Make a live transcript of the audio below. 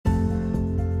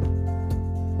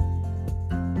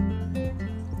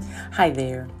Hi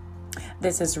there.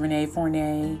 This is Renee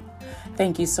Fournier.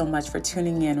 Thank you so much for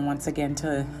tuning in once again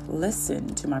to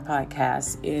listen to my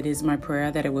podcast. It is my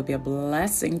prayer that it would be a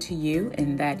blessing to you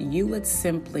and that you would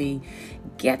simply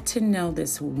get to know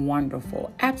this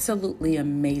wonderful, absolutely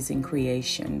amazing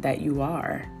creation that you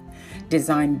are,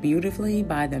 designed beautifully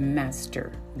by the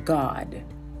Master, God,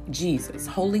 Jesus,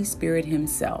 Holy Spirit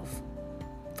Himself.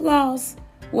 Flaws?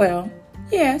 Well,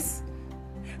 yes.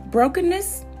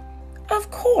 Brokenness? Of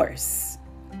course.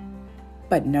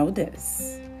 But know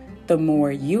this, the more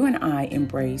you and I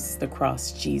embrace the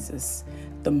cross Jesus,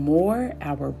 the more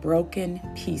our broken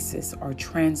pieces are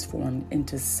transformed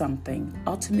into something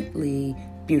ultimately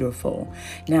beautiful.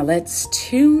 Now let's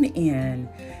tune in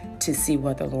to see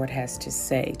what the Lord has to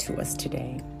say to us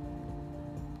today.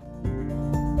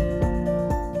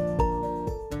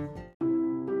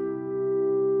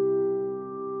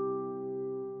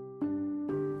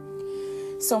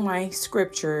 So my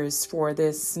scriptures for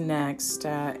this next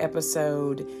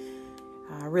episode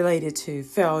related to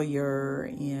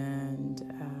failure and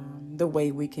the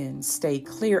way we can stay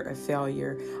clear of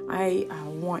failure. I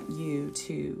want you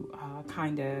to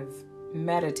kind of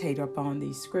meditate upon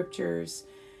these scriptures.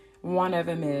 One of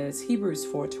them is Hebrews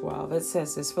 4:12. It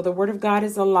says this, "For the word of God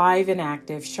is alive and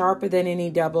active, sharper than any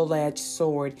double-edged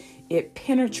sword. It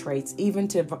penetrates even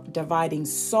to dividing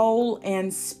soul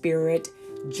and spirit,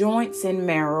 joints and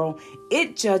marrow.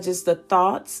 It judges the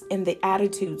thoughts and the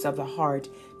attitudes of the heart.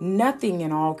 Nothing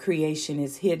in all creation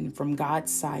is hidden from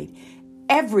God's sight.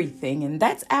 Everything, and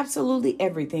that's absolutely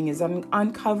everything, is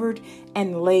uncovered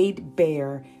and laid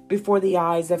bare before the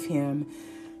eyes of Him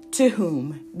to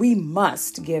whom we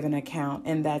must give an account."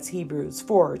 And that's Hebrews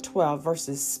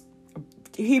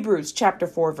chapter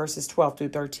 4, verses 12 through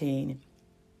 13.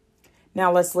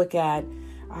 Now let's look at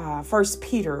 1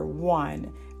 Peter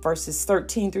 1. Verses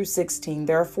 13 through 16.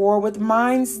 "Therefore, with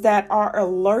minds that are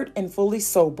alert and fully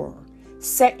sober,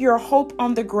 set your hope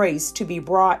on the grace to be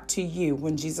brought to you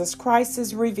when Jesus Christ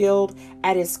is revealed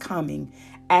at His coming.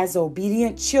 As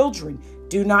obedient children,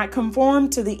 do not conform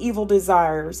to the evil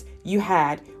desires you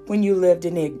had when you lived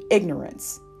in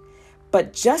ignorance.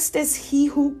 But just as He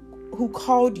who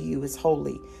called you is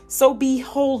holy, so be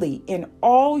holy in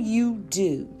all you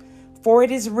do. For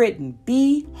it is written,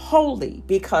 'Be holy,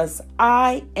 because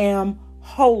I am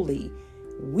holy.'"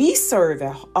 We serve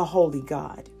a holy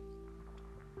God.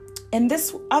 And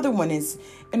this other one is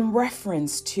in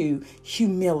reference to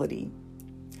humility.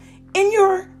 In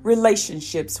your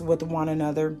relationships with one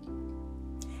another,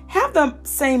 have the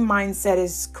same mindset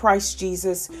as Christ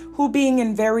Jesus, who being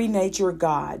in very nature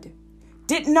God,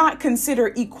 did not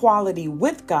consider equality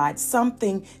with God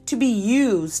something to be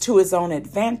used to His own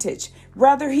advantage.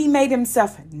 Rather, He made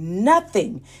Himself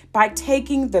nothing by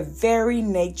taking the very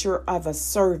nature of a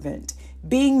servant,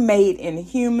 being made in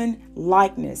human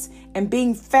likeness, and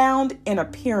being found in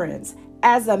appearance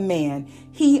as a man.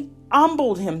 He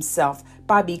humbled Himself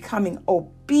by becoming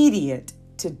obedient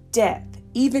to death,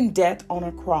 even death on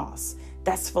a cross.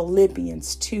 That's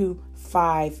Philippians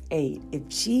 2:5-8. If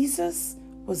Jesus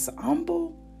was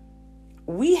humble,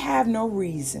 we have no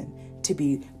reason to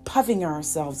be puffing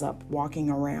ourselves up,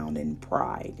 walking around in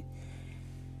pride.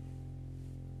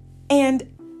 And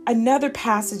another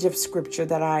passage of scripture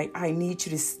that I need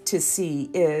you to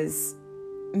see is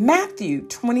Matthew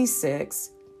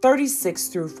 26:36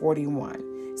 through 41.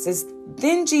 It says,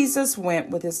 "Then Jesus went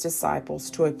with His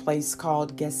disciples to a place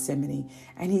called Gethsemane,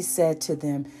 and He said to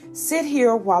them, 'Sit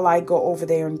here while I go over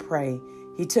there and pray.'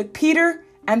 He took Peter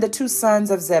and the two sons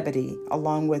of Zebedee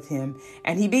along with Him,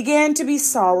 and He began to be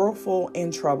sorrowful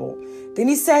and troubled. Then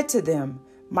He said to them,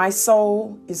 'My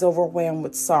soul is overwhelmed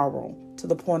with sorrow to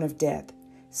the point of death.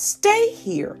 Stay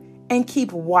here and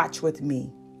keep watch with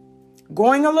me.'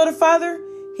 Going a little further,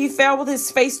 He fell with His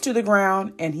face to the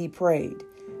ground and He prayed,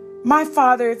 'My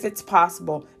Father, if it's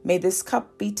possible, may this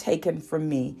cup be taken from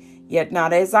me, yet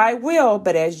not as I will,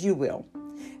 but as you will.'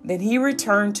 Then He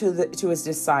returned to His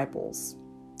disciples."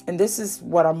 And this is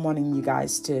what I'm wanting you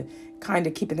guys to kind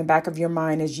of keep in the back of your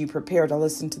mind as you prepare to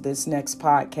listen to this next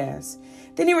podcast.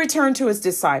 "Then He returned to His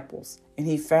disciples, and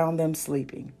He found them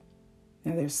sleeping."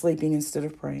 Now they're sleeping instead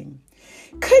of praying.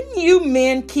 "Couldn't you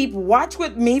men keep watch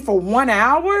with me for 1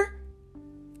 hour?"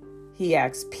 He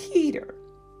asked Peter.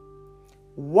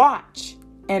 "Watch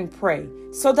and pray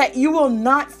so that you will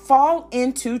not fall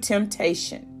into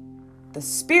temptation. The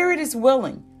spirit is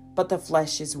willing, but the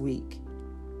flesh is weak."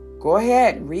 Go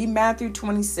ahead and read Matthew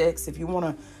 26 if you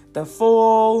want the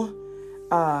full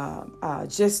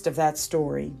gist of that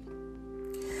story.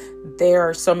 There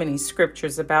are so many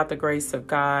scriptures about the grace of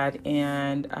God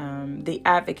and the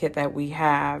advocate that we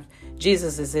have.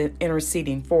 Jesus is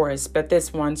interceding for us. But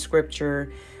this one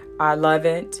scripture, I love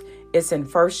it. It's in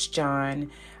 1 John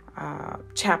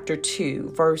chapter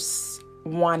 2, verse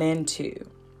 1 and 2.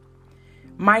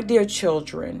 My dear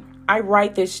children, I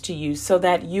write this to you so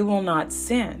that you will not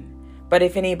sin. But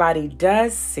if anybody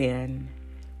does sin,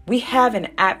 we have an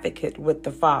advocate with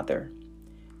the Father,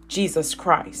 Jesus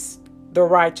Christ, the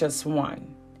righteous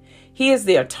one. He is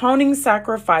the atoning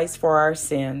sacrifice for our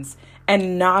sins,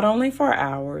 and not only for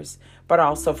ours, but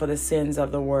also for the sins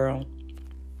of the world.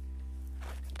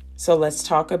 So let's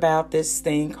talk about this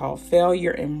thing called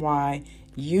failure and why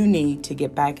you need to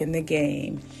get back in the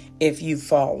game if you've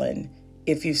fallen,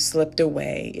 if you've slipped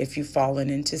away, if you've fallen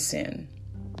into sin.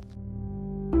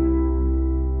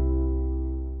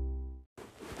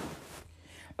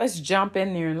 Let's jump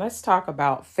in there and let's talk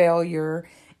about failure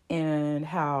and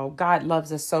how God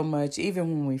loves us so much. Even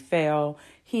when we fail,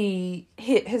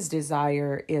 his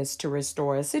desire is to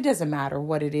restore us. It doesn't matter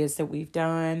what it is that we've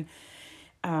done.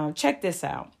 Check this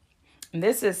out.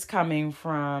 This is coming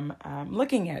from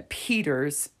looking at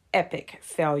Peter's epic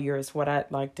failure is what I'd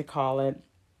like to call it.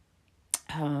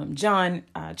 John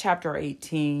chapter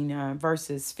 18,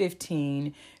 verses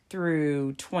 15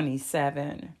 through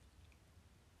 27.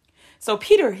 So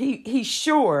Peter, he's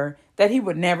sure that he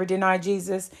would never deny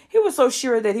Jesus. He was so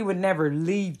sure that he would never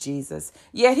leave Jesus.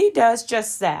 Yet he does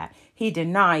just that. He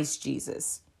denies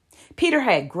Jesus. Peter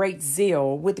had great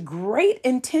zeal with great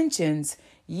intentions,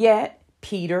 yet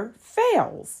Peter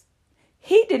fails.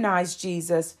 He denies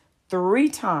Jesus 3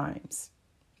 times.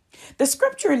 The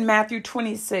scripture in Matthew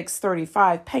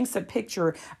 26:35 paints a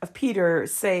picture of Peter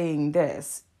saying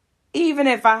this: even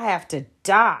if I have to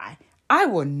die, I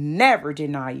will never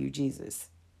deny you, Jesus.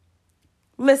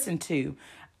 Listen to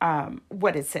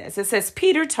what it says. It says,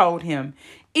 Peter told him,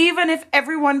 even if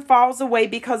everyone falls away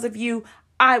because of you,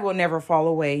 I will never fall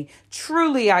away.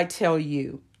 Truly, I tell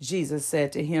you, Jesus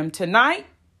said to him, tonight,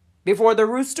 before the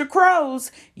rooster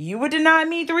crows, you will deny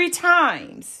me 3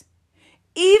 times.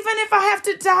 Even if I have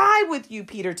to die with you,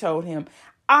 Peter told him,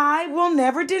 I will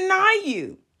never deny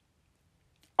you.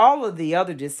 All of the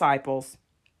other disciples,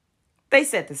 they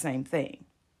said the same thing.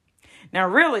 Now,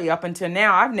 really, up until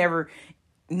now, I've never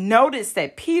noticed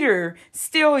that Peter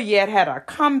still yet had a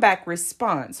comeback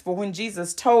response for when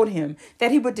Jesus told him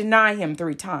that he would deny him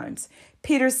 3 times.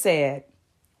 Peter said,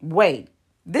 wait,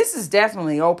 this is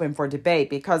definitely open for debate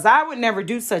because I would never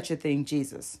do such a thing,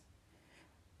 Jesus.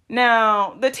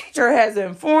 Now, the teacher has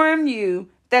informed you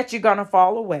that you're going to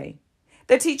fall away.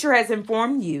 The teacher has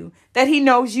informed you that he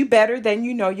knows you better than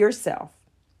you know yourself.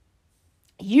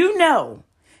 You know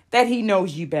that he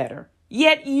knows you better,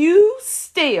 yet you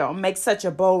still make such a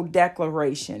bold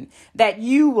declaration that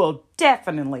you will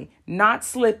definitely not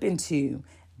slip into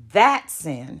that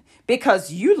sin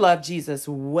because you love Jesus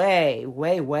way,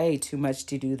 way, way too much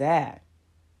to do that.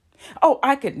 Oh,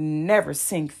 I could never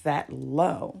sink that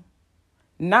low.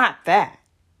 Not that.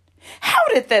 How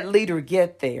did that leader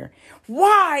get there?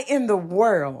 Why in the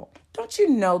world? Don't you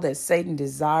know that Satan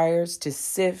desires to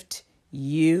sift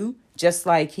you? Just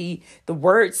like the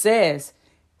word says,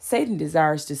 Satan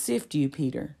desires to sift you,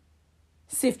 Peter.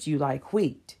 Sift you like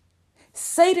wheat.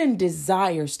 Satan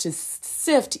desires to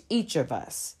sift each of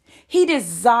us. He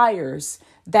desires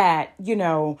that,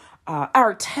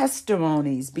 our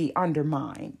testimonies be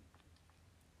undermined.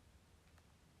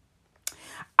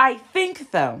 I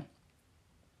think, though,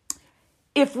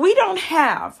 if we don't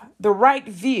have the right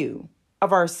view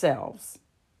of ourselves,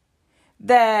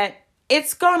 that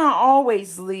it's going to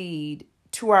always lead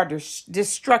to our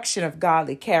destruction of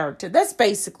godly character. That's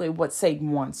basically what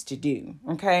Satan wants to do,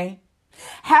 okay?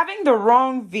 Having the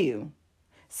wrong view,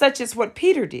 such as what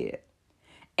Peter did.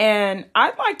 And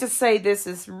I'd like to say this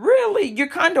is really, you're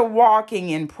kind of walking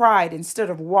in pride instead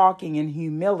of walking in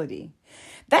humility.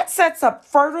 That sets up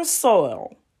fertile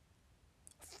soil,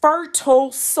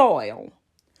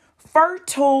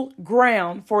 fertile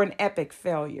ground for an epic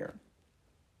failure.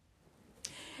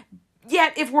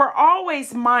 Yet, if we're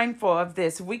always mindful of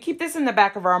this, we keep this in the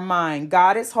back of our mind,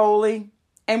 God is holy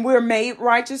and we're made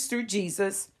righteous through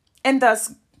Jesus, and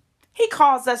thus he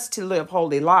calls us to live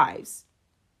holy lives.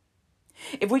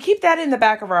 If we keep that in the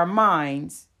back of our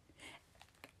minds,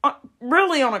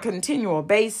 really on a continual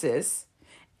basis,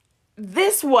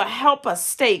 this will help us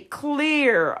stay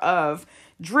clear of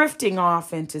drifting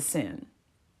off into sin.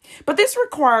 But this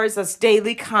requires us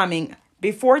daily coming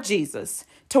before Jesus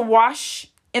to wash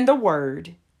in the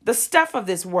word the stuff of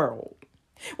this world.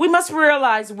 We must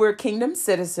realize we're kingdom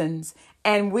citizens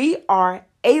and we are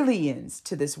aliens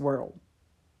to this world.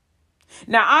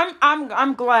 Now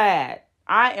I'm glad.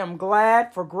 I am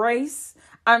glad for grace.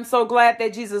 I'm so glad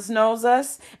that Jesus knows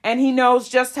us and he knows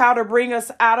just how to bring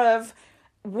us out of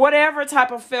whatever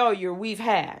type of failure we've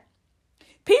had.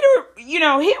 Peter, he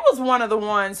was one of the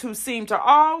ones who seemed to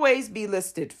always be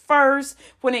listed first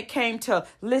when it came to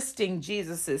listing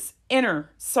Jesus's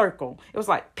inner circle. It was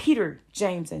like Peter,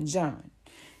 James, and John.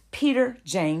 Peter,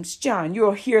 James, John.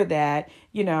 You'll hear that,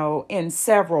 in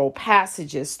several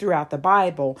passages throughout the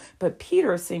Bible, but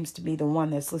Peter seems to be the one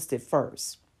that's listed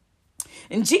first.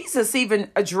 And Jesus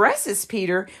even addresses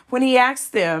Peter when he asks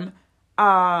them,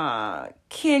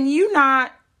 can you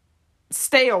not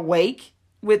stay awake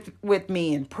with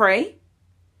me and pray?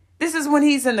 This is when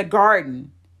he's in the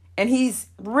garden and he's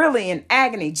really in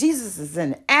agony. Jesus is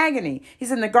in agony.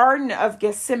 He's in the Garden of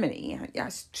Gethsemane. I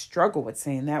struggle with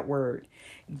saying that word.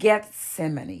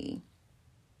 Gethsemane.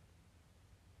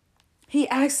 He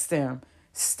asks them,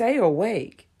 stay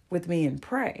awake with me and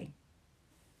pray.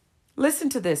 Listen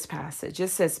to this passage. It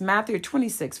says Matthew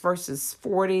 26 verses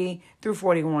 40 through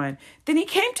 41. Then he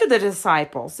came to the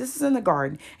disciples. This is in the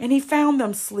garden, and he found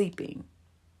them sleeping.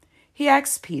 He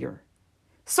asked Peter,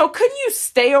 so couldn't you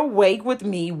stay awake with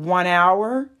me 1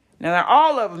 hour? Now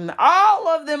all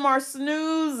of them are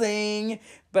snoozing,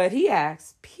 but he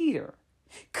asked Peter,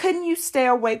 couldn't you stay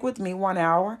awake with me 1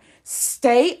 hour?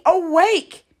 Stay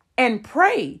awake and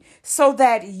pray so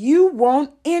that you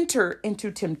won't enter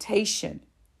into temptation.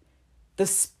 The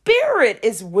spirit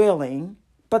is willing,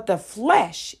 but the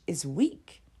flesh is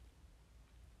weak.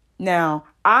 Now,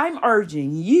 I'm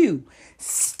urging you,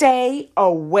 stay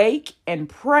awake and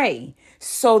pray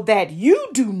so that you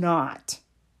do not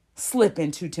slip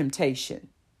into temptation.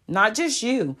 Not just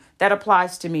you, that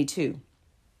applies to me too.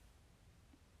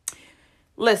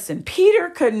 Listen, Peter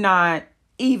could not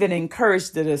even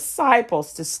encourage the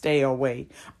disciples to stay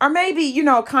awake, or maybe,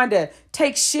 kind of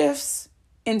take shifts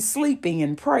in sleeping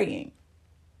and praying.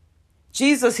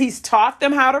 Jesus, he's taught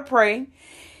them how to pray.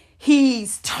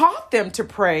 He's taught them to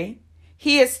pray.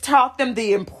 He has taught them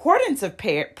the importance of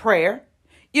prayer.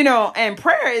 And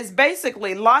prayer is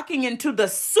basically locking into the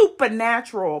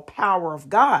supernatural power of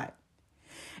God.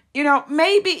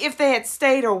 Maybe if they had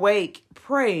stayed awake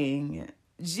praying,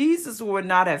 Jesus would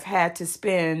not have had to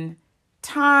spend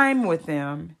time with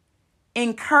them,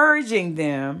 encouraging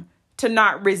them to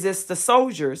not resist the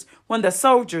soldiers when the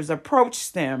soldiers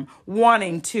approached them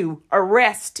wanting to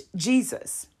arrest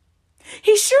Jesus.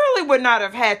 He surely would not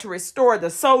have had to restore the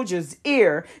soldier's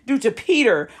ear due to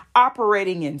Peter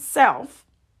operating in self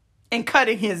and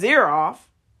cutting his ear off.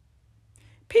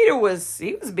 Peter was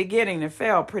beginning to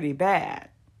fail pretty bad.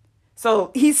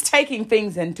 So he's taking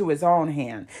things into his own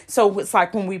hand. So it's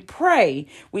like when we pray,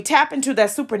 we tap into that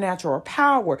supernatural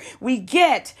power. We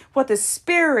get what the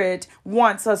Spirit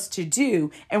wants us to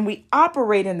do, and we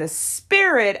operate in the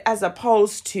Spirit as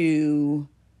opposed to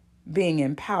being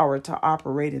empowered to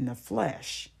operate in the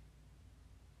flesh.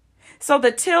 So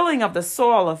the tilling of the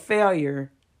soil of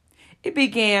failure, it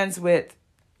begins with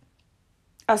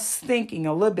us thinking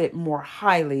a little bit more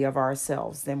highly of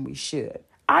ourselves than we should.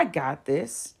 I got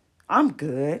this. I'm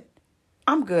good.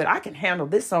 I can handle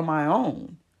this on my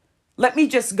own. Let me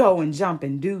just go and jump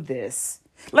and do this.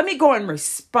 Let me go and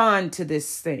respond to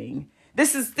this thing.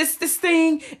 This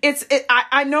thing.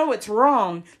 I know it's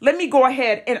wrong. Let me go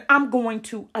ahead and I'm going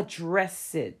to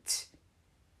address it.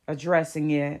 Addressing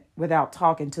it without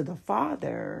talking to the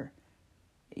Father,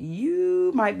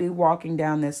 you might be walking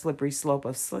down that slippery slope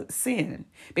of sin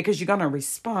because you're going to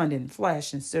respond in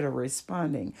flesh instead of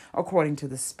responding according to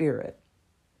the Spirit.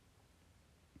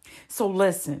 So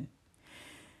listen,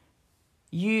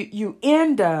 you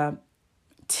end up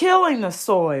tilling the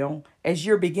soil as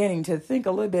you're beginning to think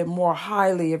a little bit more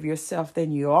highly of yourself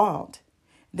than you ought.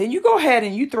 Then you go ahead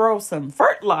and you throw some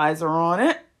fertilizer on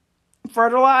it.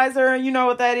 Fertilizer, you know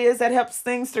what that is? That helps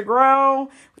things to grow.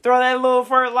 We throw that little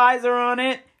fertilizer on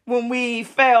it when we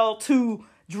fail to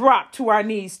drop to our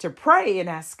knees to pray and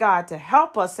ask God to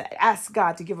help us, ask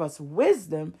God to give us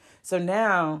wisdom. So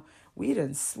now we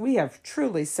have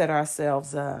truly set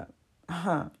ourselves up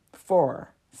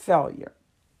for failure.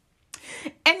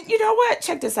 And you know what?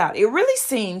 Check this out. It really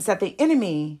seems that the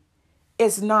enemy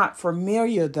is not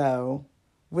familiar, though,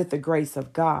 with the grace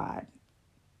of God.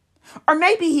 Or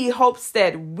maybe he hopes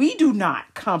that we do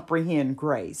not comprehend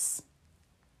grace.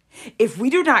 If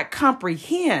we do not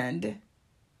comprehend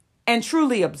and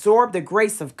truly absorb the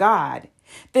grace of God,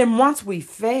 then once we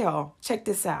fail, check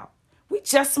this out, we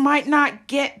just might not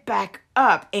get back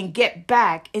up and get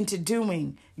back into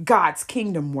doing God's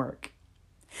kingdom work.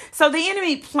 So the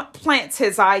enemy plants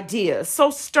his ideas so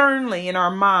sternly in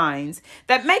our minds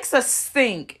that makes us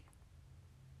think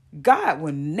God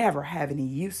will never have any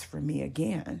use for me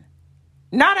again.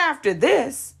 Not after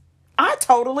this. I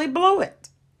totally blew it.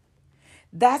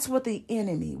 That's what the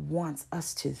enemy wants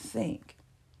us to think.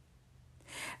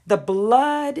 The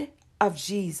blood of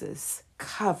Jesus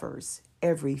covers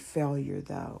every failure,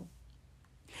 though.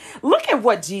 Look at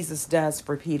what Jesus does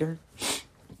for Peter.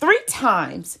 3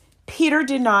 times Peter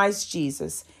denies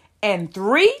Jesus, and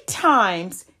 3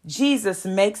 times Jesus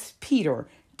makes Peter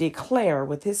declare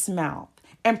with his mouth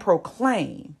and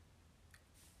proclaim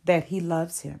that he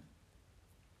loves him.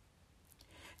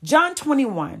 John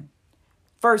 21,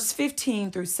 verse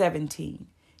 15 through 17,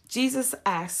 Jesus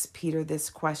asks Peter this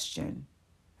question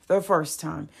the first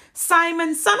time.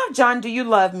 Simon, son of John, do you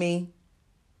love me?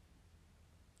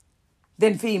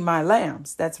 Then feed my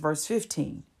lambs. That's verse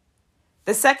 15.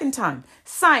 The second time,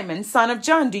 Simon, son of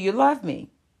John, do you love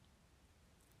me?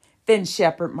 Then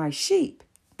shepherd my sheep.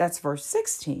 That's verse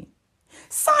 16.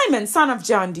 Simon, son of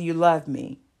John, do you love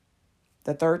me?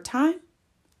 The third time,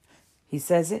 he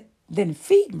says it. Then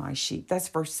feed my sheep. That's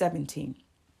verse 17.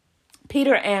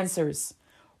 Peter answers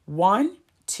 1,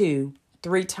 2,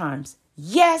 3 times.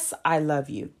 Yes, I love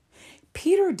you.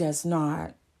 Peter does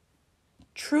not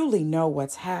truly know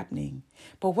what's happening,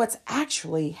 but what's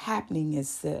actually happening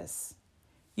is this.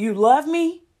 You love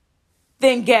me?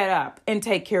 Then get up and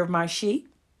take care of my sheep.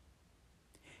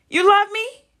 You love me?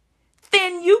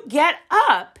 Then you get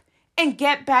up and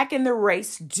get back in the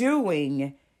race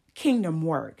doing kingdom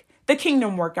work. The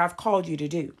kingdom work I've called you to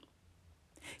do.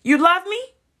 You love me?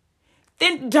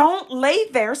 Then don't lay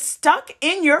there stuck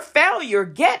in your failure.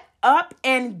 Get up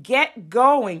and get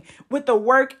going with the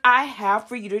work I have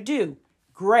for you to do.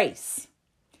 Grace.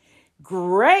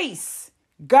 Grace.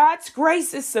 God's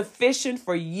grace is sufficient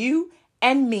for you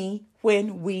and me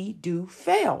when we do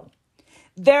fail.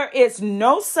 There is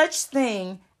no such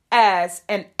thing as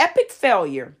an epic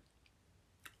failure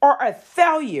or a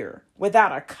failure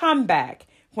without a comeback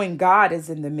when God is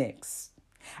in the mix.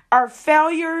 Our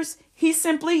failures, he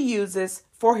simply uses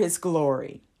for his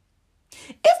glory.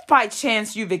 If by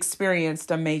chance you've experienced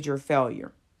a major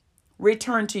failure,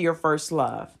 return to your first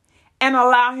love and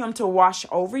allow him to wash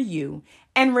over you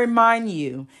and remind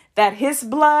you that his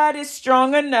blood is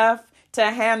strong enough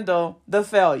to handle the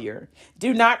failure.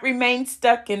 Do not remain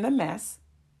stuck in the mess.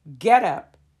 Get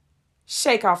up,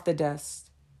 shake off the dust,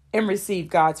 and receive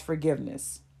God's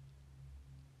forgiveness.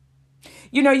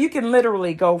 You know, you can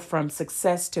literally go from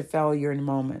success to failure in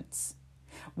moments.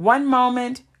 One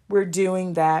moment, we're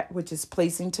doing that which is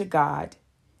pleasing to God.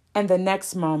 And the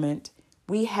next moment,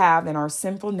 we have in our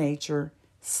sinful nature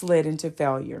slid into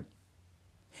failure.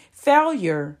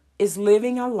 Failure is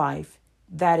living a life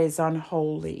that is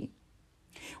unholy.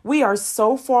 We are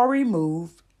so far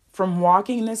removed from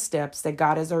walking the steps that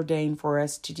God has ordained for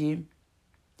us to do.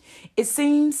 It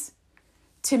seems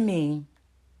to me,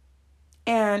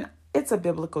 and it's a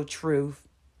biblical truth,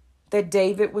 that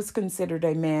David was considered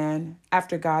a man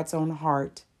after God's own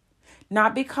heart,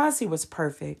 not because he was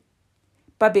perfect,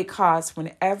 but because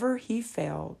whenever he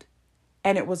failed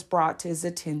and it was brought to his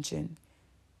attention,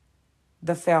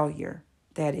 the failure,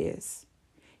 that is,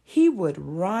 he would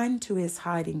run to his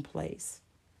hiding place.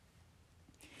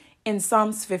 In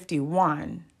Psalms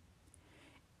 51,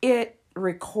 it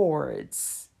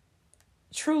records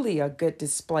truly a good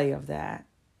display of that.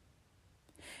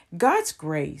 God's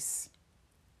grace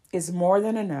is more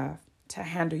than enough to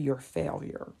handle your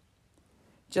failure.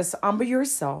 Just humble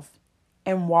yourself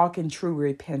and walk in true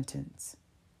repentance.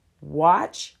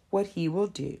 Watch what he will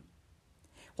do.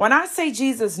 When I say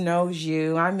Jesus knows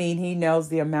you, I mean he knows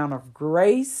the amount of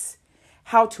grace,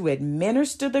 how to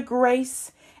administer the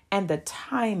grace, and the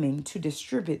timing to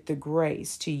distribute the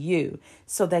grace to you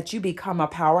so that you become a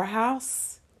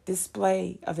powerhouse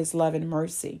display of his love and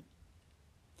mercy.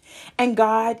 And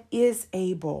God is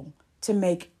able to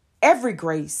make every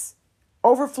grace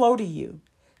overflow to you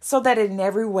so that in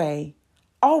every way,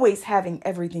 always having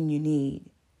everything you need,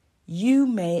 you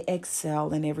may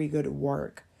excel in every good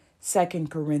work. 2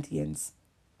 Corinthians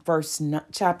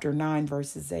chapter 9,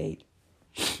 verses 8.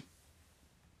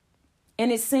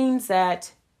 And it seems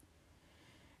that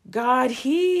God,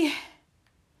 he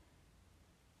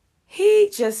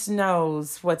just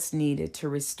knows what's needed to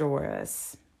restore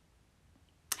us.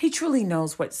 He truly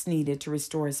knows what's needed to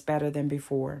restore us better than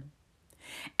before.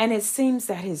 And it seems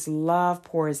that his love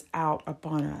pours out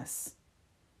upon us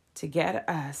to get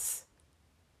us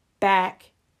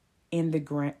back in the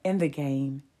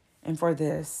game. And for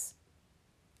this,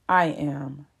 I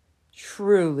am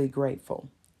truly grateful.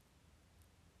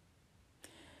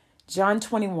 John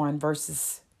 21,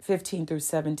 verses 15 through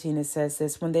 17, it says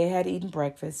this: When they had eaten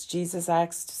breakfast, Jesus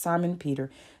asked Simon Peter,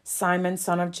 "Simon,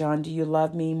 son of John, do you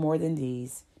love me more than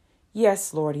these?"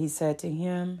 "Yes, Lord," he said to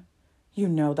him. "You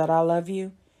know that I love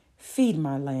you. Feed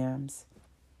my lambs."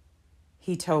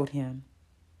 He told him.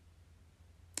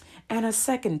 And a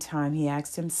second time he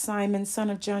asked him, "Simon, son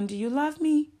of John, do you love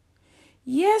me?"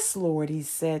 "Yes, Lord," he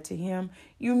said to him.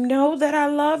 "You know that I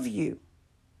love you."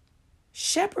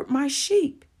 "Shepherd my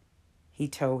sheep," he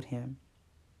told him.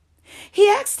 He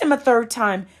asked him a third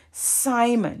time,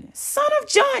 "Simon, son of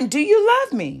John, do you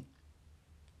love me?"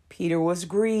 Peter was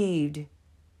grieved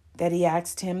that he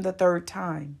asked him the third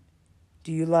time,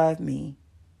 "Do you love me?"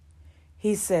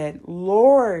 He said,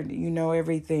 "Lord, you know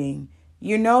everything.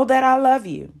 You know that I love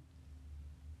you."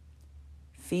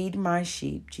 "Feed my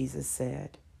sheep," Jesus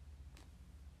said.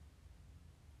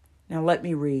 Now let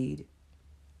me read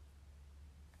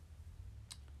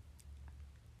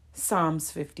Psalms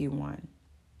 51.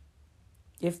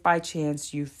 If by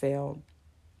chance you failed,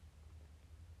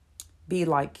 be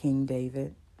like King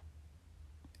David.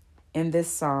 In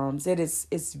this Psalms,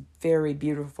 it's very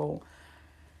beautiful.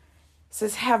 It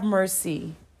says, "Have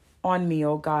mercy on me,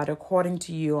 O God, according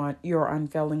to your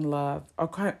unfailing love,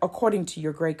 according to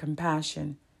your great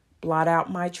compassion. Blot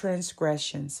out my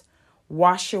transgressions,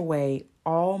 wash away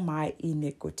all my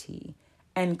iniquity,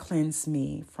 and cleanse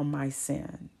me from my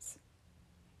sins.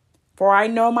 For I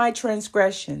know my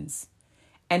transgressions,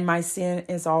 and my sin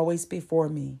is always before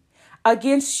me.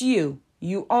 Against you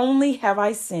only have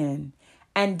I sinned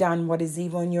and done what is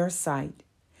evil in your sight.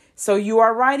 So you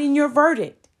are right in your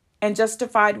verdict and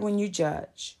justified when you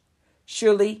judge.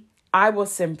 Surely I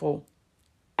was sinful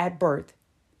at birth,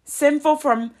 sinful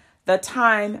from the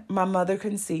time my mother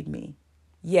conceived me.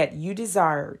 Yet you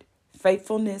desired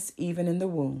faithfulness even in the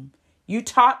womb. You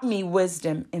taught me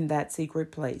wisdom in that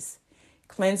secret place.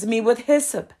 Cleanse me with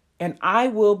hyssop, and I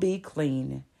will be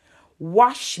clean.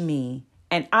 Wash me,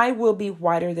 and I will be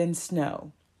whiter than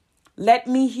snow. Let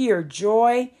me hear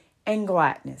joy and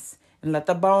gladness, and let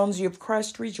the bones you've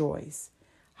crushed rejoice.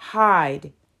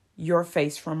 Hide your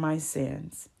face from my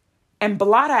sins, and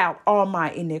blot out all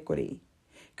my iniquity.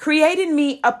 Create in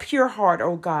me a pure heart,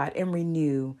 O God, and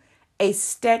renew a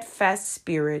steadfast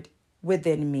spirit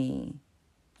within me.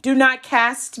 Do not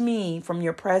cast me from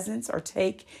your presence or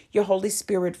take your Holy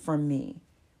Spirit from me.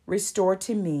 Restore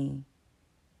to me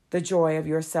the joy of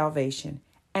your salvation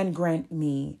and grant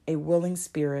me a willing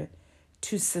spirit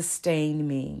to sustain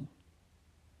me."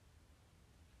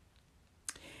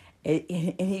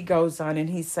 And he goes on and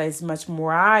he says much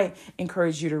more. I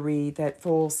encourage you to read that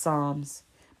full Psalms.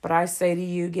 But I say to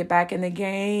you, get back in the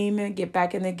game,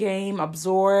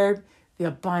 absorb the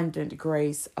abundant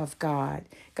grace of God.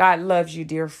 God loves you,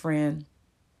 dear friend.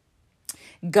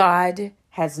 God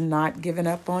has not given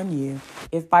up on you.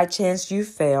 If by chance you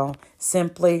fail,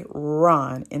 simply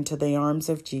run into the arms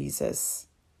of Jesus.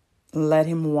 Let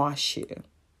him wash you.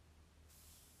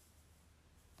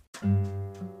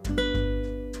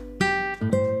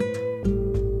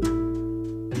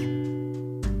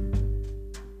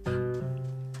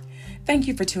 Thank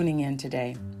you for tuning in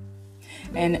today.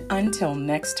 And until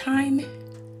next time,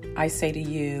 I say to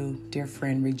you, dear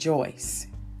friend, rejoice,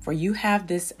 for you have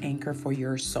this anchor for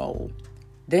your soul.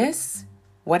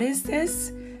 What is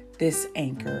this? This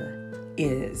anchor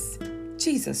is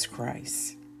Jesus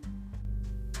Christ.